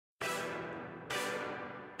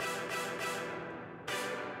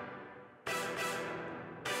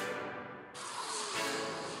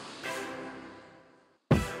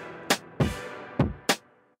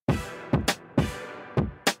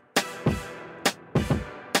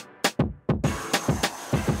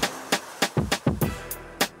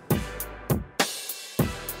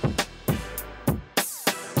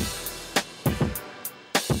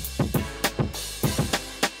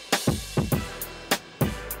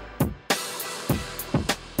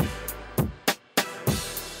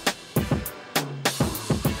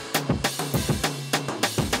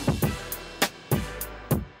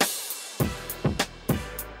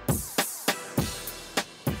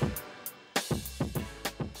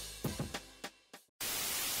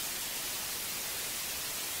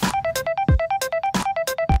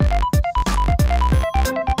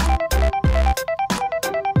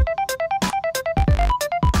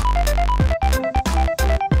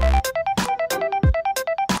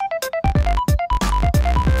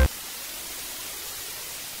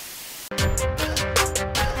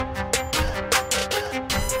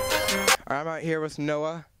here with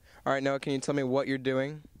Noah. All right, Noah, can you tell me what you're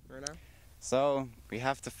doing right now? So we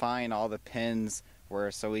have to find all the pins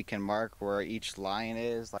so we can mark where each line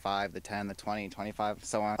is, like 5, the 10, the 20, 25,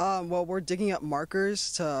 so on. Well, we're digging up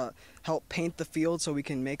markers to help paint the field so we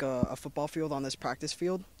can make a football field on this practice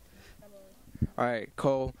field. All right,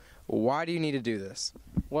 Cole, why do you need to do this?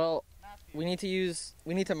 Well, we need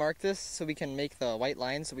to mark this so we can make the white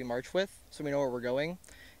lines that we march with, so we know where we're going.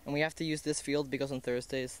 And we have to use this field because on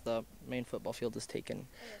Thursdays the main football field is taken.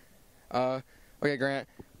 Okay, Grant,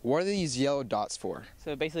 what are these yellow dots for?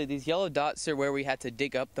 So basically these yellow dots are where we had to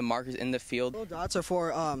dig up the markers in the field. Yellow dots are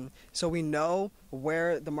for so we know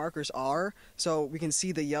where the markers are, so we can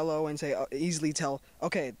see the yellow and easily tell,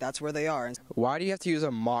 okay, that's where they are. Why do you have to use a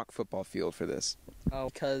mock football field for this? Oh,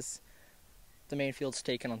 because the main field's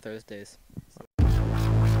taken on Thursdays.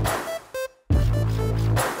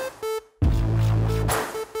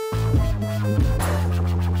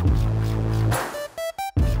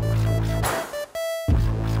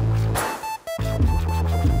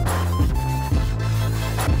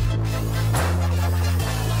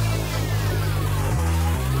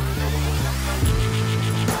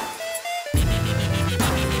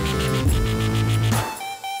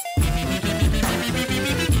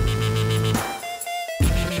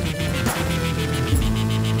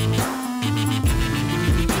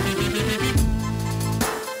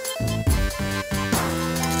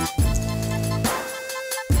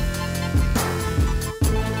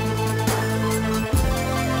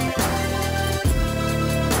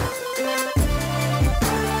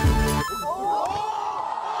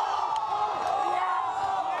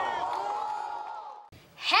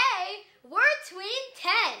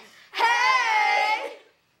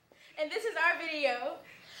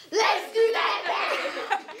 Let's do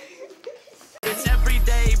that! It's every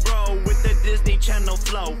day, bro, with the Disney Channel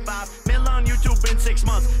flow. 5 mil on YouTube in 6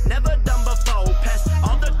 months, never done before. Past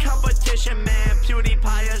all the competition, man.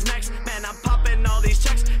 PewDiePie is next, man. I'm popping all these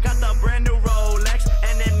checks. Got the brand new Rolex,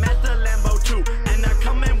 and then met the Lambo too. And they're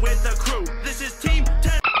coming with the crew. This is Team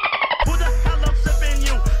 10. Who the hell up flipping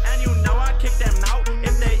you? And you know I kick them out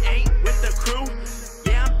if they ain't with the crew.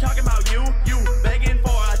 Yeah, I'm talking about you. You begging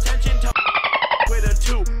for attention to with a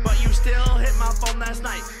 2, but you still hit my phone last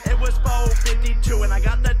night. It was 4:52, and I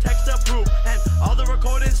got the text approved, and all the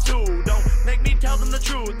recordings too. Don't make me tell them the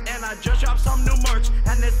truth. And I just dropped some new merch,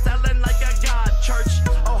 and it's selling like a god church.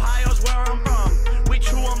 Ohio's where I'm from. We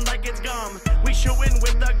chew 'em like it's gum. We shootin'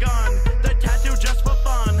 with the gun. The tattoo just for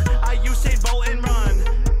fun. I Usain Bolt and run.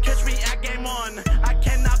 Catch me at game 1. I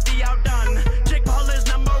cannot be outdone. Jake Paul is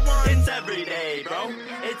number 1. It's every day, bro.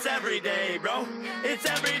 It's every day, bro. It's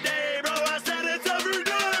every day, bro. I said it's every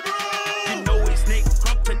day, bro. You know it's Nick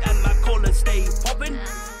Crumpton and my collar stay poppin'.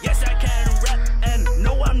 Yes, I can rap, and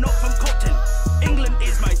no, I'm not from Compton. England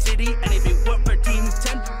is my city, and if it weren't for Team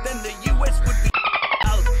 10, then the US would be.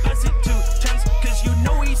 I'll pass it to Chance, cause you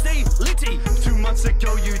know he stay litty. 2 months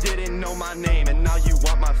ago you didn't know my name, and now you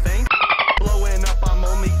want my fame. Blowing up, I'm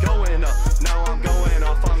only going up. Now I'm going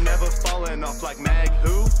off, I'm never falling off like Mag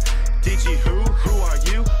who? DG who are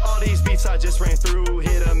you? All these beats I just ran through,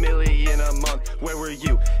 hit a million a month. Where were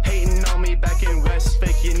you? Hating on me back in West,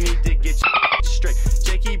 fake, you need to get straight.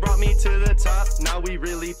 Jakey brought me to the top, now we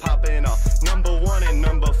really popping off. Number 1 and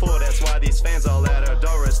number 4, that's why these fans all at our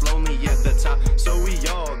door. It's lonely at the top, so we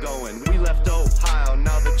all going. We left Ohio,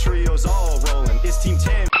 now the trio's all rolling. It's Team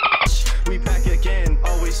 10, we back again,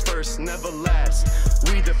 always first, never last.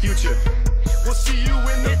 We the future, we'll see you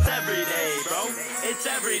in the. It's every day, bro. It's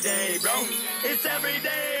every day, bro. It's every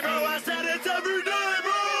day, bro. I said it's every day,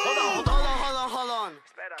 bro. Hold on.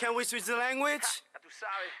 Can we switch the language?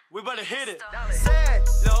 We better hit it. Sé,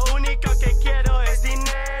 lo único que quiero es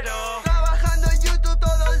dinero. Trabajando en YouTube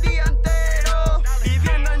todo el día entero.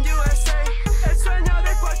 Viviendo en USA, el sueño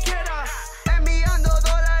de cualquiera. Enviando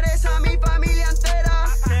dólares a mi familia entera.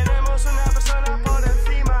 Tenemos una persona por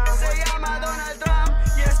encima. Se llama Donald Trump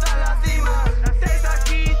y está en la cima. Desde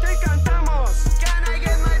aquí te cantamos. Can I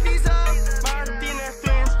get my visa? Martínez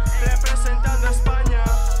Twins representando a España.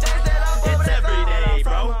 Desde la pobreza. It's every day,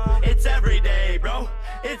 bro. It's every day, bro.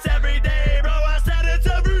 It's every day, bro. I said it's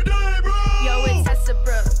every day, bro. Yo, it's Tessa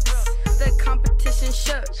Brooks. The competition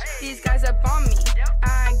shook. These guys up on me.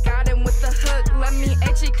 I got him with the hook. Let me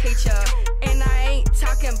educate ya. And I ain't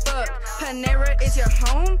talking book. Panera is your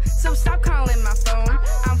home, so stop calling my phone.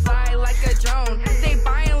 I'm fly like a drone. They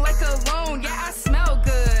buying like a loan. Yeah, I smell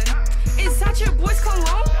good. Is that your boy's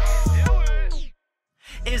cologne?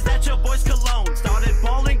 Is that your boy's cologne? Started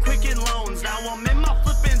balling quick in loans. Now I'm in my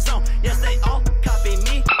flipping zone. Yes, they all copy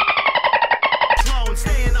me. Clone,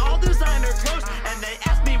 staying all designer clothes. And they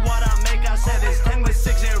ask me what I make. I said it's 10 with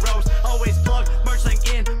 6 zeros. Always plugged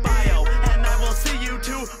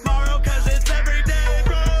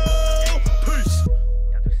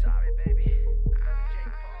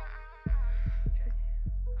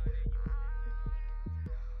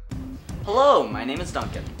name is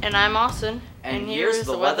Duncan. And I'm Austin. And here's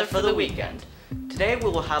the weather for the weekend. Today we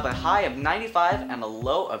will have a high of 95 and a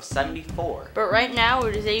low of 74. But right now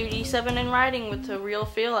it is 87 and riding with a real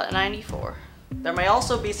feel at 94. There may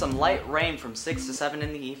also be some light rain from 6 to 7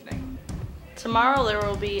 in the evening. Tomorrow there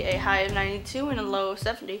will be a high of 92 and a low of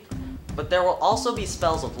 70. But there will also be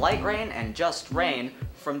spells of light rain and just rain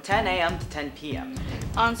from 10 a.m. to 10 p.m.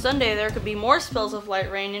 On Sunday there could be more spells of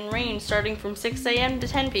light rain and rain starting from 6 a.m. to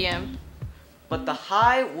 10 p.m. But the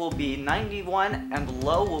high will be 91 and the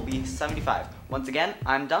low will be 75. Once again,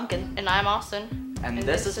 I'm Duncan. And I'm Austin. And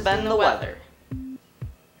this has been the weather.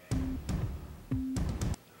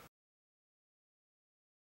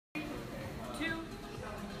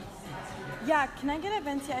 Yeah, can I get a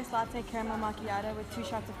venti iced latte caramel macchiato with 2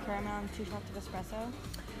 shots of caramel and 2 shots of espresso?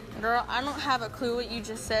 Girl, I don't have a clue what you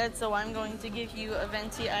just said, so I'm going to give you a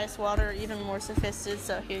venti ice water, even more sophisticated,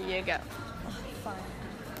 so here you go. Fine.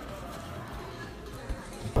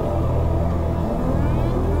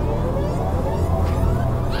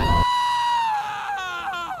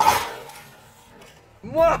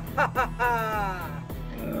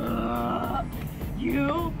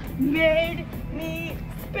 You made me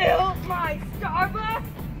spill my Starbucks?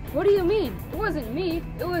 What do you mean? It wasn't me.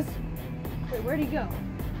 It was... Wait, where'd he go?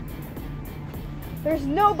 There's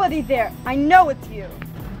nobody there. I know it's you.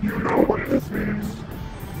 You know what this means.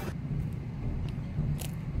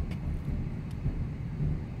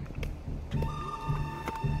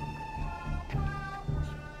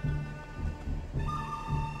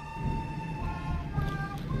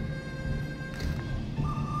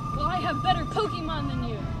 Well, I have better Pokemon than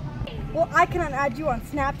you. Well, I cannot add you on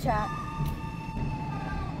Snapchat.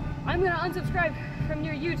 I'm gonna unsubscribe from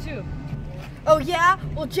your YouTube. Oh yeah?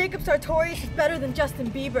 Well, Jacob Sartorius is better than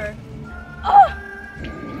Justin Bieber. Oh!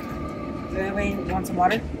 Does anybody want some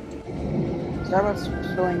water?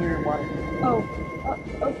 Starbucks filling your water. Oh,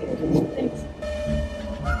 okay. Thanks.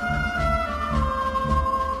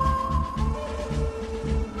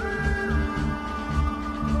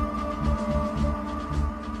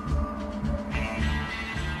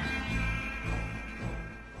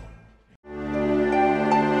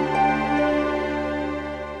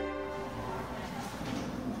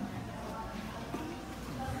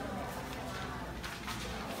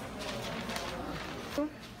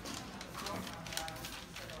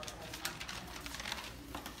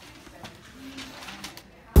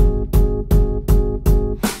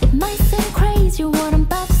 What I'm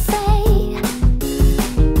about to say.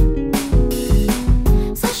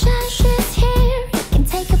 Sunshine, she's here. You can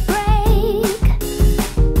take a break.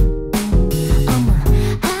 I'm a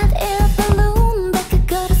hot air balloon that could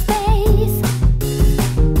go to space.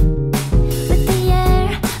 With the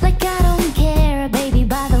air, like I don't care, baby,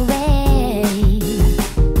 by the way.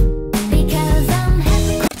 Because I'm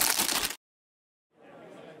happy.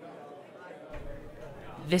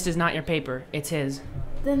 This is not your paper, it's his.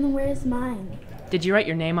 Then where's mine? Did you write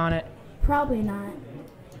your name on it? Probably not.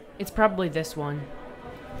 It's probably this one.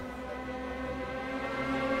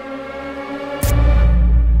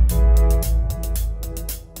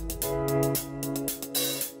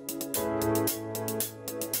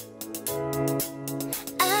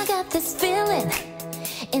 I got this feeling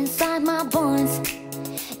inside my bones.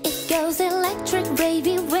 It goes electric,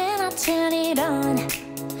 baby, when I turn it on.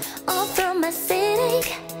 All through my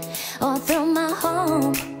city, all through my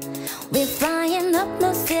home. We're flying up,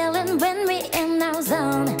 no ceiling when we in our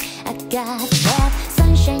zone. I got that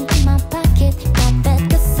sunshine in my pocket, got that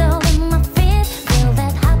good soul in my feet, feel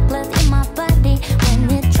that hot blood in my body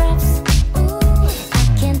when it drops. Ooh, I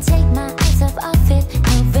can't take my eyes off it,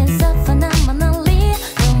 moving so phenomenally.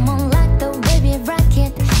 Come on, like the way we rock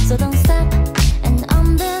it, so don't stop. And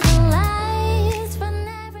under the lights, when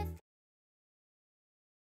everything.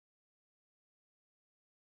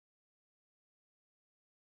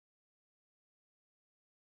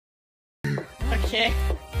 Okay.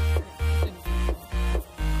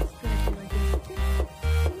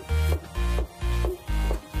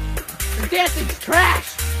 Your dancing's trash!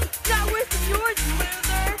 Not with yours,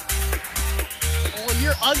 loser! Oh,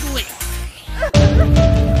 you're ugly.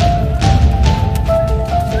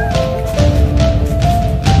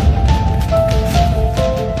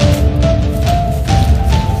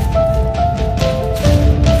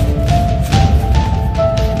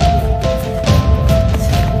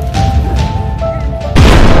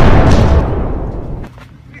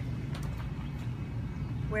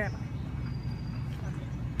 Where am I?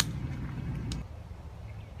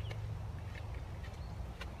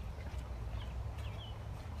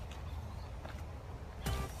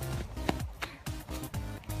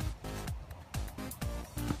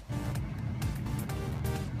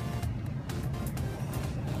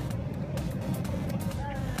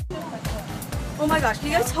 my gosh,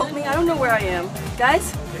 can you guys help me? I don't know where I am.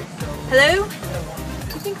 Guys? Hello? Do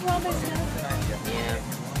you think Robin's dead? Yeah.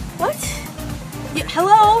 What? Yeah,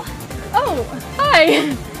 hello? Oh,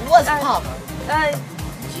 hi. What's up?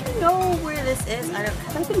 Do you know where this is?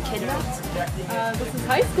 Have I been kidnapped? This is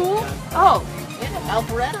high school. Oh. Yeah,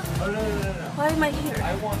 Alpharetta. Why am I here?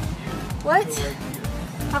 What?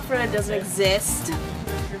 Alpharetta doesn't exist.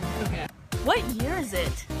 What year is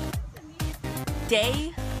it?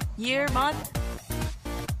 Day? Year? Month?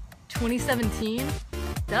 2017.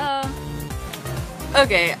 Duh.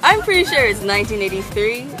 Okay, I'm pretty sure it's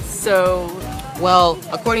 1983, so... Well,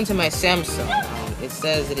 according to my Samsung, it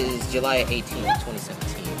says it is July 18,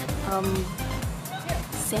 2017.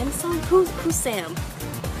 Samsung? Who's Sam?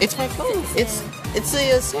 It's my phone. It's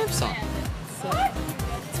a Samsung.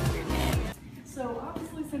 So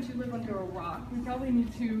obviously, since you live under a rock, we probably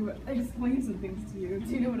need to explain some things to you. Do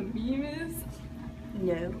you know what a meme is?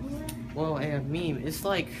 No. Well, a meme, it's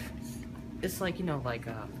like, you know,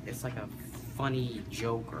 it's like a funny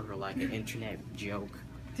joke or like an internet joke.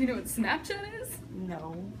 Do you know what Snapchat is?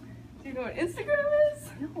 No. Do you know what Instagram is?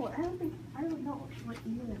 No, I don't know what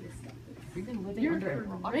either of this stuff is. We've been living You're under a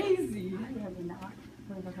rock. crazy. I have not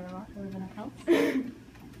lived under a rock. I live in a house.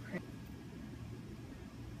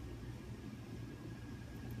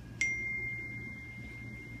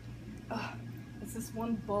 It's this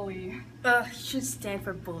one bully. Should stand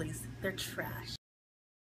for bullies. They're trash.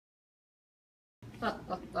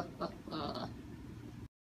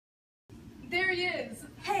 There he is.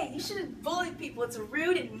 Hey, you shouldn't bully people. It's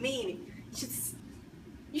rude and mean.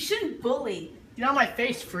 You shouldn't bully. Get out of my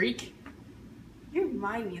face, freak. You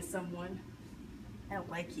remind me of someone. I don't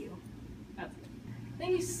like you.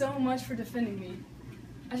 Thank you so much for defending me.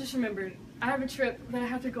 I just remembered, I have a trip that I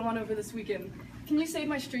have to go on over this weekend. Can you save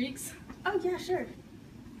my streaks? Oh yeah, sure.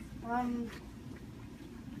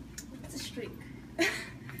 What's a streak?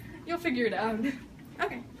 You'll figure it out.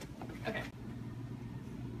 Okay. Okay.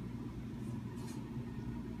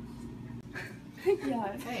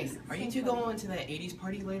 Yeah. Hey, are you two going to that 80s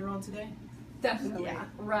party later on today? Definitely. Yeah.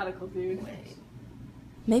 Radical, dude.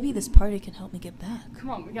 Maybe this party can help me get back. Come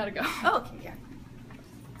on, we gotta go. Oh, okay, yeah.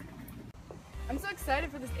 I'm so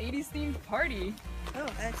excited for this 80s themed party. Oh,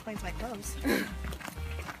 that explains my clothes.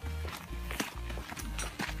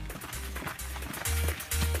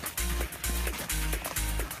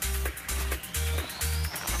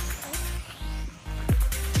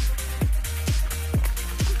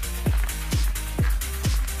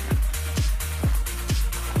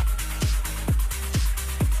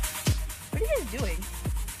 What are you guys doing?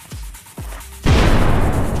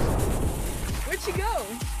 Where'd she go?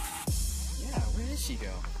 Yeah, where did she go?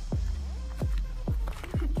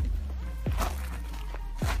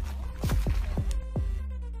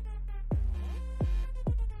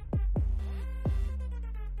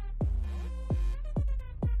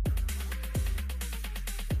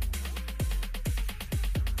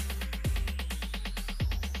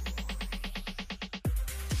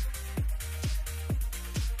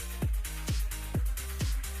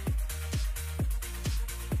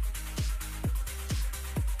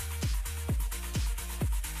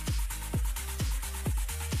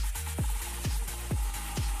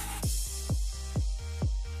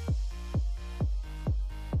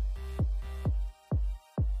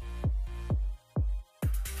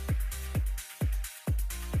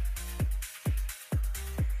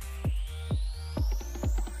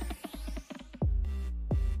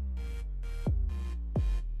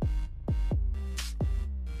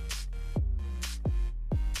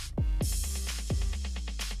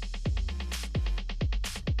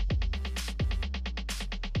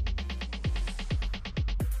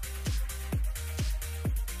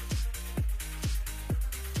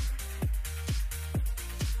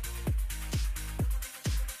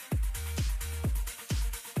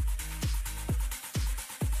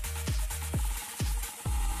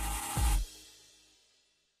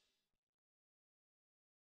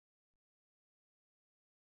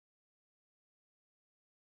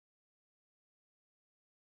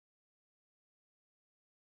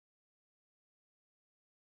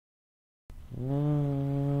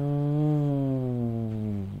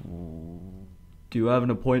 Do you have an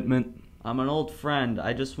appointment? I'm an old friend.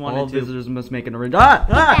 I just wanted All to... visitors must make an arrangement.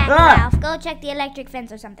 Back, Ralph. Go check the electric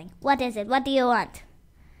fence or something. What is it? What do you want?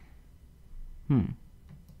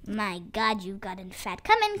 My God, you've gotten fat.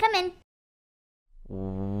 Come in, come in.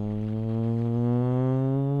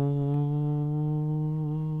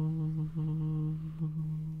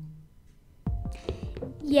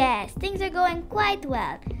 Yes, things are going quite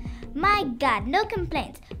well. My God, no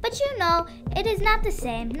complaints. But you know, it is not the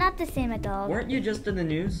same at all. Weren't you just in the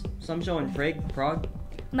news? Some show in Prague?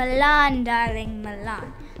 Milan, darling,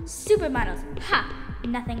 Milan. Supermodels, ha!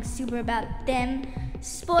 Nothing super about them.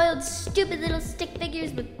 Spoiled, stupid little stick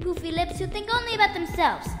figures with poofy lips who think only about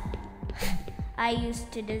themselves. I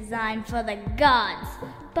used to design for the gods,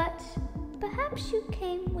 but perhaps you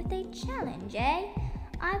came with a challenge, eh?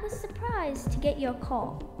 I was surprised to get your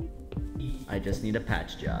call. I just need a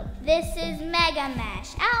patch job. This is Mega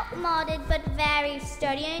Mash, outmoded but very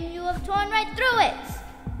sturdy, and you have torn right through it.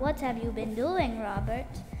 What have you been doing, Robert?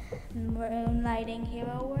 Moonlighting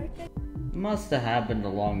hero work? Must have happened a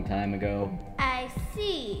long time ago. I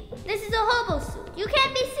see. This is a hobo suit. You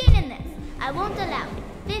can't be seen in this. I won't allow it.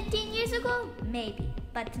 15 years ago, maybe.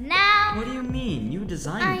 But now... What do you mean? You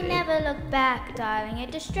designed it. I never look back, darling.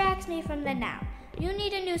 It distracts me from the now. You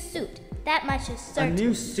need a new suit. That much is certain. A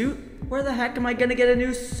new suit? Where the heck am I gonna get a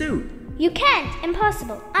new suit? You can't.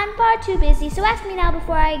 Impossible. I'm far too busy, so ask me now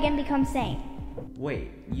before I again become sane.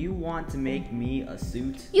 Wait, you want to make me a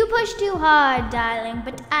suit? You push too hard, darling,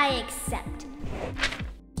 but I accept.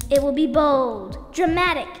 It will be bold,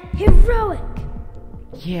 dramatic, heroic.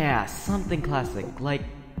 Yeah, something classic, like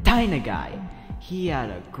Dyna Guy. He had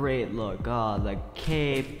a great look. Oh, the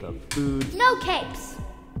cape, the boots. No capes.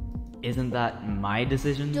 Isn't that my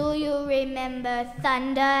decision? Do you remember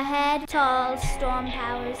Thunderhead? Tall, storm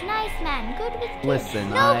powers, nice man, good with kids. Listen,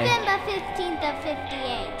 November 15th of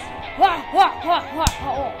 58.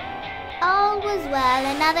 All was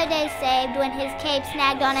well, another day saved when his cape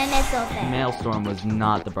snagged on a missile thing. Maelstrom was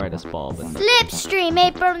not the brightest bulb in the... Slipstream,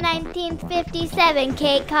 April 19th, 57,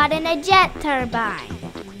 Kate caught in a jet turbine.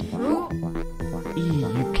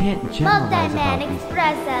 You can't generalize Multi-man about these.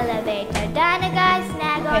 express elevator, Dyna Guy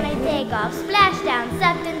snag on a takeoff, splashdown,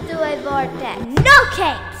 sucked into a vortex. No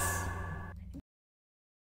capes!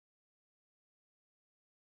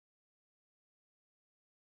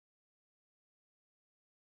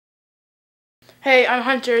 Hey, I'm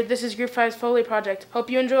Hunter. This is Group 5's Foley Project. Hope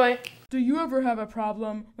you enjoy. Do you ever have a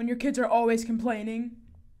problem when your kids are always complaining?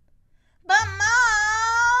 But Mom!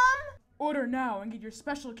 Order now and get your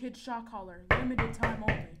special kid shock collar. Limited time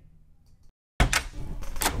only.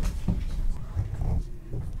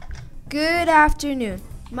 Good afternoon.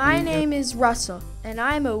 My name is Russell, and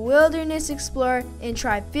I'm a wilderness explorer in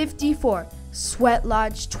Tribe 54, Sweat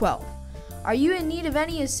Lodge 12. Are you in need of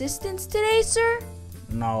any assistance today, sir?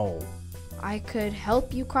 No. I could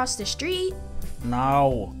help you cross the street.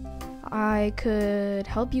 No. I could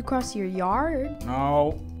help you cross your yard.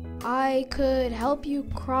 No. I could help you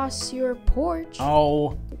cross your porch.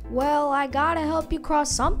 No. Well, I gotta help you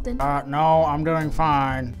cross something. No, I'm doing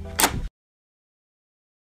fine.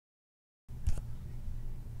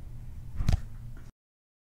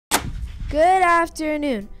 Good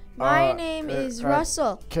afternoon. My name is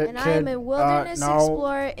Russell, and I'm a wilderness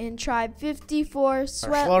explorer in Tribe 54,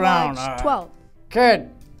 Sweat Lodge 12. Kid!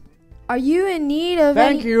 Are you in need of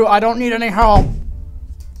any... Thank you, I don't need any help.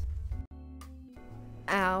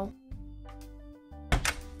 Ow.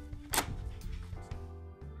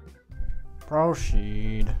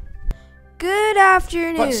 Proceed. Good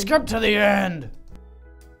afternoon. But skip to the end.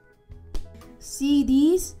 See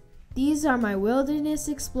these? These are my Wilderness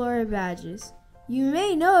Explorer badges. You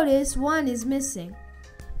may notice one is missing.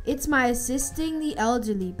 It's my Assisting the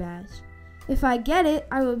Elderly badge. If I get it,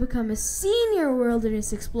 I will become a Senior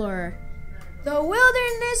Wilderness Explorer. The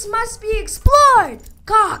wilderness must be explored!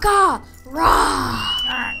 Caw-caw! Rah!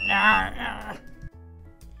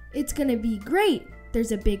 It's gonna be great.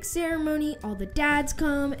 There's a big ceremony, all the dads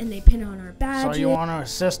come, and they pin on our badges. So you want to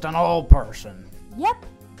assist an old person? Yep.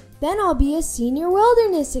 Then I'll be a Senior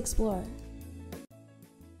Wilderness Explorer.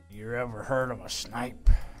 You ever heard of a snipe?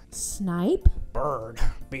 Snipe? Bird,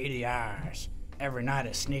 beady eyes. Every night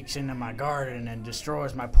it sneaks into my garden and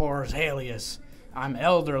destroys my poor azaleas. I'm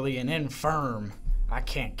elderly and infirm. I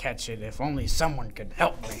can't catch it if only someone could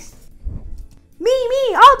help me.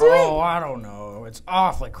 Me, I'll do it! Oh, I don't know. It's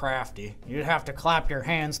awfully crafty. You'd have to clap your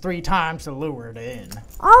hands 3 times to lure it in.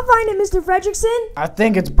 I'll find it, Mr. Fredrickson. I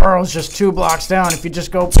think its burrow's just 2 blocks down if you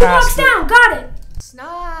just go 2 past blocks down, got it!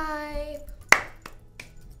 Snipe.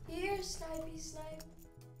 Here, snipey, snipe.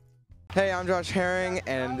 Hey, I'm Josh Herring,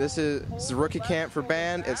 and this is Rookie Camp for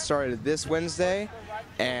Band. It started this Wednesday,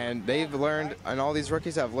 and they've learned, and all these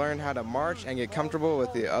rookies have learned how to march and get comfortable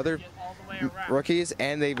with the other rookies,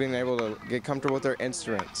 and they've been able to get comfortable with their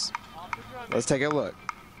instruments. Let's take a look.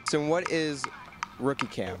 So what is Rookie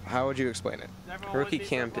Camp? How would you explain it? Rookie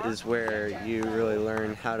Camp is where you really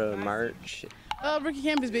learn how to march Rookie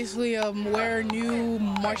camp is basically where new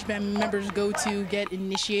marching band members go to get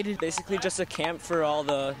initiated. Basically just a camp for all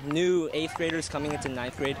the new 8th graders coming into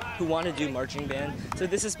 9th grade who want to do marching band. So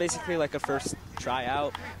this is basically like a first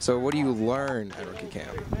tryout. So what do you learn at rookie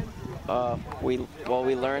camp? We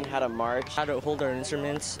learn how to march, how to hold our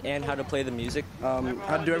instruments, and how to play the music. How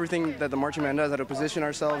to do everything that the marching band does, how to position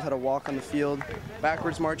ourselves, how to walk on the field,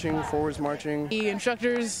 backwards marching, forwards marching. The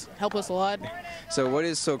instructors help us a lot. So what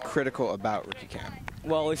is so critical about rookie camp?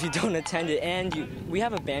 Well, if you don't attend it, and we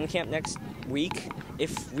have a band camp next week,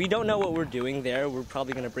 if we don't know what we're doing there, we're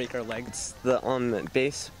probably going to break our legs. The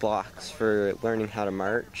base blocks for learning how to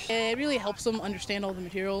march. It really helps them understand all the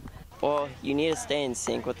material. Well, you need to stay in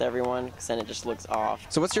sync with everyone because then it just looks off.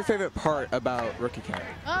 So what's your favorite part about rookie camp?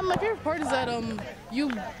 My favorite part is that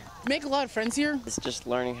you make a lot of friends here. It's just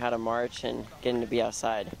learning how to march and getting to be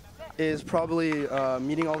outside. Is probably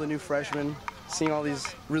meeting all the new freshmen, seeing all these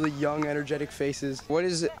really young, energetic faces. What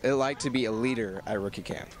is it like to be a leader at rookie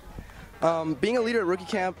camp? Being a leader at rookie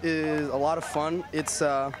camp is a lot of fun. It's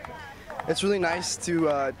really nice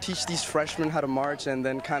to teach these freshmen how to march and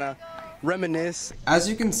then kind of reminisce. As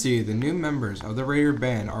you can see, the new members of the Raider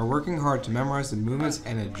Band are working hard to memorize the movements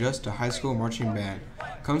and adjust to high school marching band.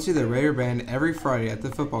 Come see the Raider Band every Friday at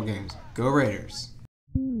the football games. Go Raiders!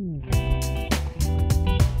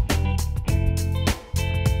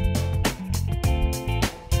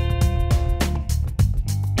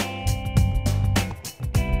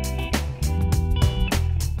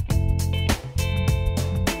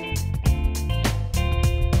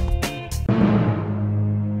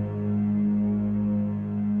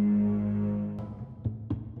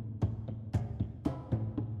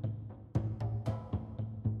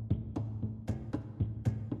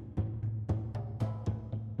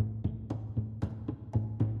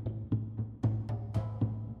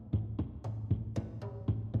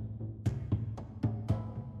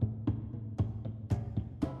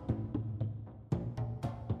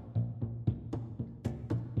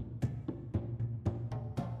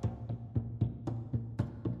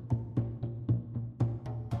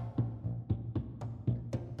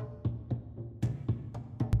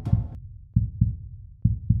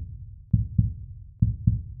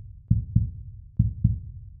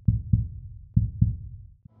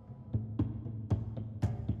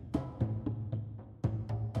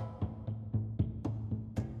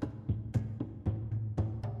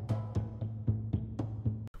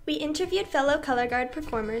 We interviewed fellow Color Guard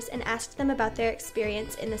performers and asked them about their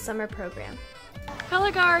experience in the summer program.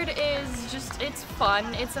 Color Guard is just, it's fun,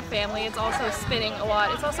 it's a family, it's also spinning a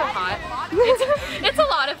lot, it's also hot. It's a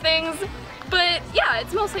lot of things, but yeah,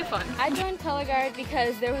 it's mostly fun. I joined Color Guard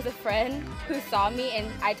because there was a friend who saw me and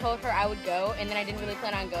I told her I would go, and then I didn't really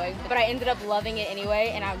plan on going, but I ended up loving it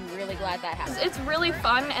anyway, and I'm really glad that happened. It's really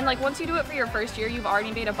fun, and like once you do it for your first year, you've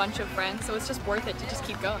already made a bunch of friends, so it's just worth it to just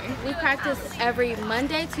keep going. We practice every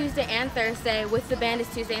Monday, Tuesday, and Thursday. With the band,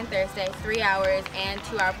 it's Tuesday and Thursday, 3 hours and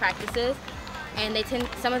 2-hour practices. And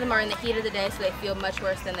some of them are in the heat of the day, so they feel much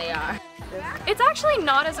worse than they are. It's actually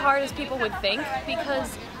not as hard as people would think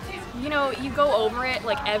because, you know, you go over it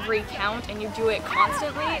like every count and you do it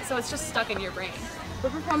constantly, so it's just stuck in your brain.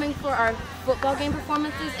 We're performing for our football game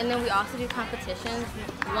performances, and then we also do competitions.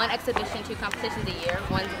 1 exhibition, 2 competitions a year.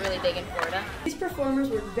 One's really big in Florida. These performers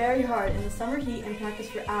work very hard in the summer heat and practice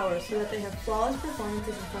for hours so that they have flawless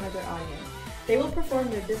performances in front of their audience. They will perform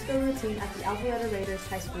their disco routine at the Alpharetta Raiders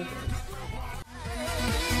high school games.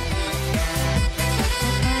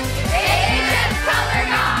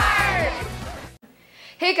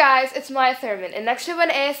 Hey guys, it's Maya Thurman, and next up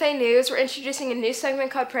on AFA News, we're introducing a new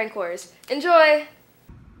segment called Prank Wars. Enjoy!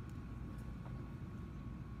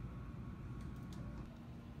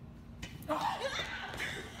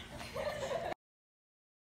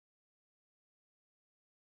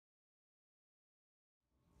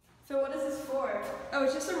 So what is this for? Oh,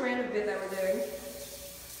 it's just some random bit that we're doing.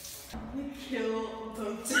 We kill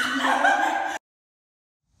the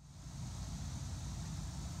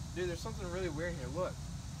Dude, there's something really weird here. Look.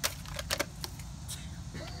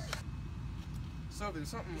 So there's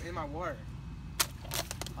something in my water.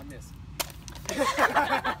 I missed.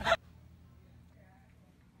 Hi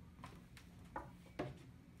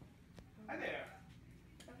there.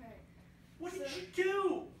 Okay. What did you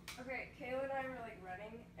do? Okay, Kayla and I were like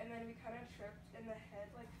running, and then we kind of tripped, and the head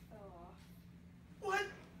like fell off. What?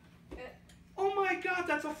 Oh my god,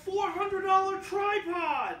 that's a $400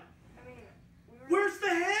 tripod! I mean, where's the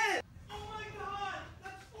head? Oh my god,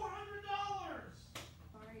 that's $400!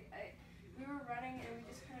 Sorry, we were running and we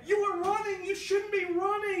just kind of... You were running? You shouldn't be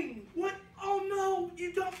running! What? Oh no,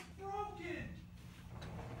 you don't broke it!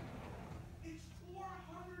 It's $400!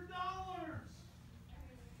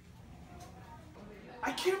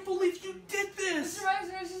 I can't believe you did this! Mr.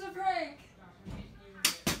 Meisner, this is a prank!